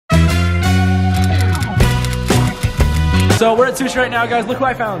So we're at sushi right now, guys. Look who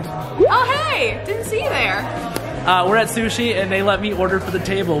I found. Oh, hey! Didn't see you there. We're at sushi and they let me order for the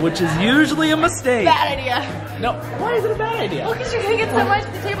table, which is usually a mistake. Bad idea. No, why is it a bad idea? Well, because you're gonna get so much,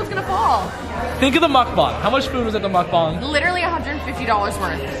 the table's gonna fall. Think of the mukbang. How much food was at the mukbang? Literally $150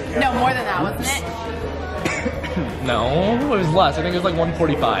 worth. No, more than that, wasn't it? No, it was less. I think it was like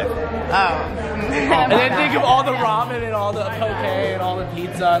 $145. Oh. And then think of all the ramen and all the poke and all the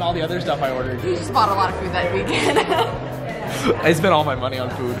pizza and all the other stuff I ordered. You just bought a lot of food that weekend. I spent all my money on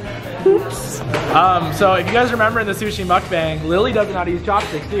food. Oops. So if you guys remember in the sushi mukbang, Lily doesn't know how to use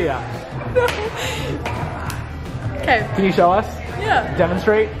chopsticks, do ya? Okay. Can you show us? Yeah.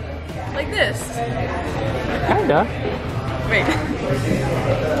 Demonstrate? Like this. Kinda. Wait.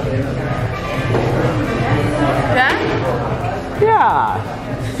 That? Yeah.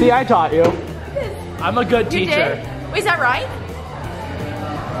 See, I taught you. I'm a good teacher. Did? Wait, is that right?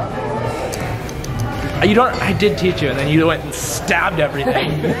 You don't. I did teach you, and then you went and stabbed everything.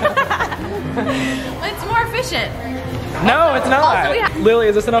 It's more efficient. No, it's not. Lily,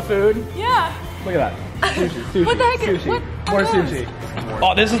 is this enough food? Yeah. Look at that. Sushi, sushi, What the heck is- sushi. what More are those? sushi.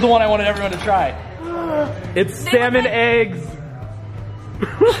 Oh, this is the one I wanted everyone to try. It's salmon eggs.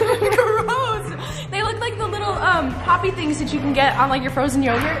 Gross. They look like the little poppy things that you can get on like your frozen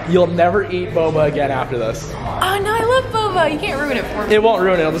yogurt. You'll never eat boba again after this. Oh no, I love boba. You can't ruin it for me. It won't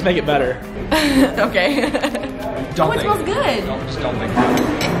ruin it. It'll just make it better. Okay. Don't Oh, it smells good. No, just don't think.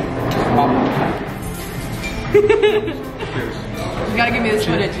 You gotta give me this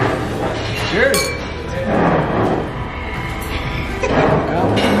footage. Cheers.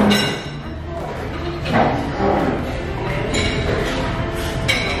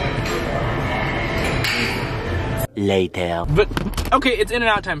 Later. But okay, it's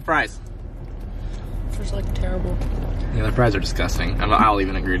In-N-Out time fries. It's like terrible. Yeah, the fries are disgusting. I'll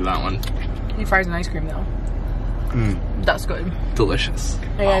even agree to that one. Any fries and ice cream though. That's good. Delicious.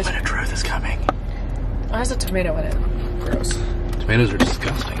 Hey guys. Moment of truth is coming. Oh, has a tomato in it. Gross. Tomatoes are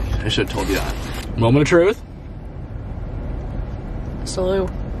disgusting. I should have told you that. Moment of truth. Salute.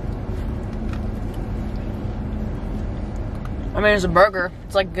 I mean, it's a burger.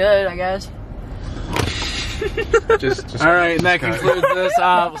 It's like good, I guess. All right, and that concludes this.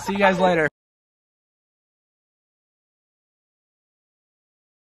 We'll see you guys later.